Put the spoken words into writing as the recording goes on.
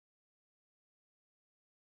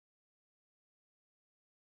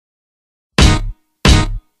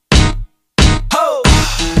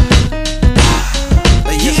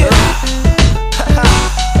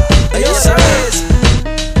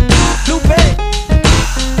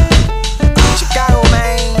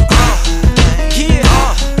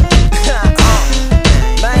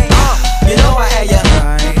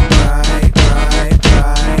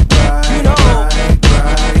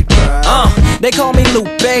They call me Lupe,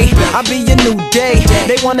 I be your new day.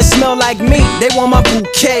 They wanna smell like me, they want my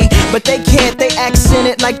bouquet, but they can't, they accent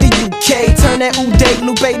it like the UK. Turn that Uday,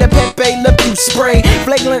 Lupe to Pepe, Le Pew spray.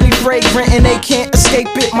 Flagrantly fragrant and they can't escape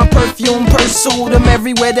it. My perfume pursued them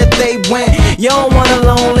everywhere that they went. You don't want a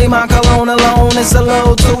lonely, my cologne alone is a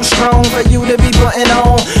little too strong for you to be putting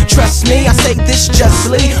on. Trust me, I say this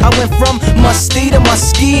justly. I went from Musty to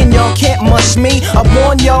Musky and y'all can't mush me. I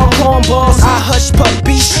warn y'all cornballs, I hush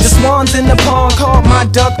puppies. The swans in the pond called my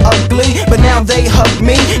duck ugly, but now they hug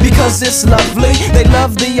me because it's lovely. They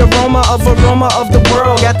love the aroma of the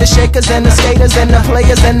world. Got the shakers and the skaters and the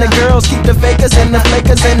players and the girls. Keep the fakers and the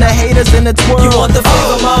flakers and the haters in the twirl. You want the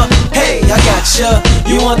flavor, hey, I gotcha.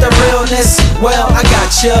 You want the realness? Well, I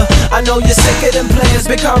gotcha. I know you're sick of them players,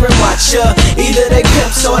 big current watcher. Either they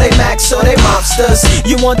pimps or they max or they mobsters.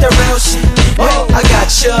 You want the real shit? Oh, I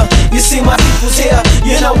gotcha. You see my people's here,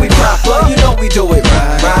 you know we proper. You know we do it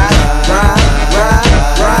right, right.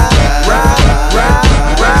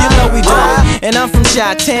 You know we do it. And I'm from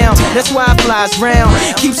Chi-Town, that's why I flies round.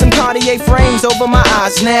 Keep some Cartier frames over my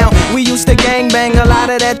eyes now. We used to gangbang, a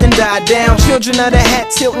lot of that then died down. Children of the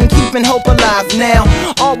hat tilting, keeping hope alive now.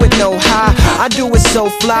 All with no high, I do it so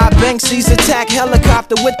fly. Banksy's attack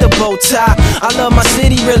helicopter with the bow tie. I love my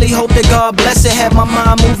city, really hope that God bless it. Had my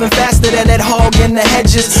mind moving faster than that hog in the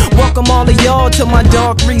hedges. Welcome all of y'all to my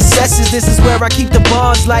dark recesses. This is where I keep the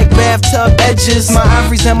bars like bathtub edges. My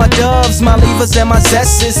ivories and my doves, my levers and my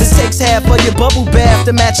zesses. It takes half of your bubble bath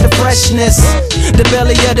to match the freshness. The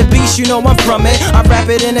belly of the beast, you know I'm from it. I wrap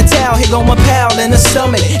it in a towel, here go my pal in the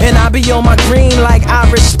stomach. And I be on my green like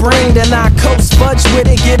Irish Spring. Then I coast fudge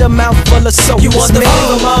with it, get a mouthful of soap. You want the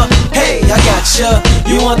flavor, hey, I gotcha.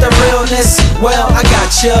 You want the realness? Well, I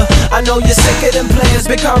gotcha. I know you're sick of them players,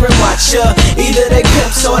 big current watcher. Either they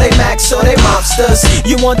pimps or they max or they mobsters.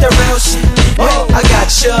 You want the real shit? Oh, I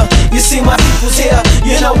gotcha. You see my people's here,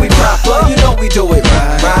 you know we proper. You know we do it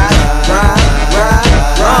right.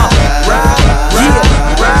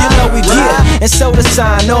 You know we do it. And so to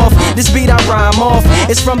sign off, this beat I rhyme off.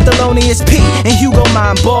 It's from Thelonious P and Hugo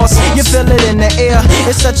Mind Boss. You feel it in the air,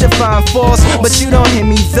 it's such a fine force. But you don't hear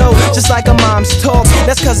me though, just like a mom's talk.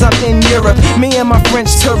 That's cause I'm in Europe, me and my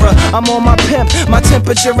French tourer. I'm on my pimp, my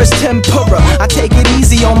temperature is tempura. I take it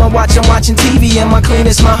easy on my watch, I'm watching TV. And my clean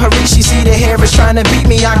is my Harishi, see the hair is trying to beat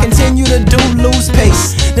me. I continue to lose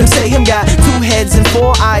pace. Them say him got 2 heads and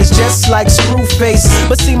 4 eyes, just like Screwface.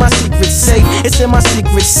 But see my secret safe, it's in my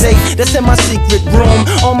secret safe. That's in my secret room,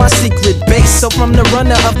 on my secret base. So from the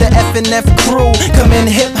runner of the F&F crew, come in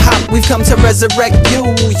hip hop, we've come to resurrect you.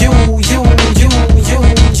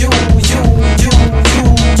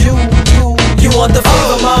 You want the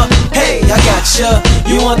flavor, hey, I gotcha.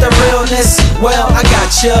 You want the realness? Well, I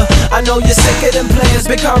gotcha. I know you're sick of them players,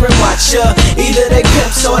 big current watcher. Either they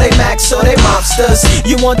pimps or they max or they mobsters.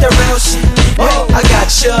 You want the real shit? Oh, I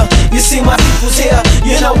gotcha. You see my people's here,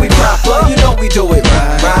 you know we proper. You know we do it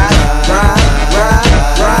right.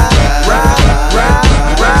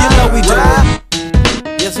 You know we do it.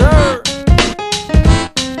 Yes, sir.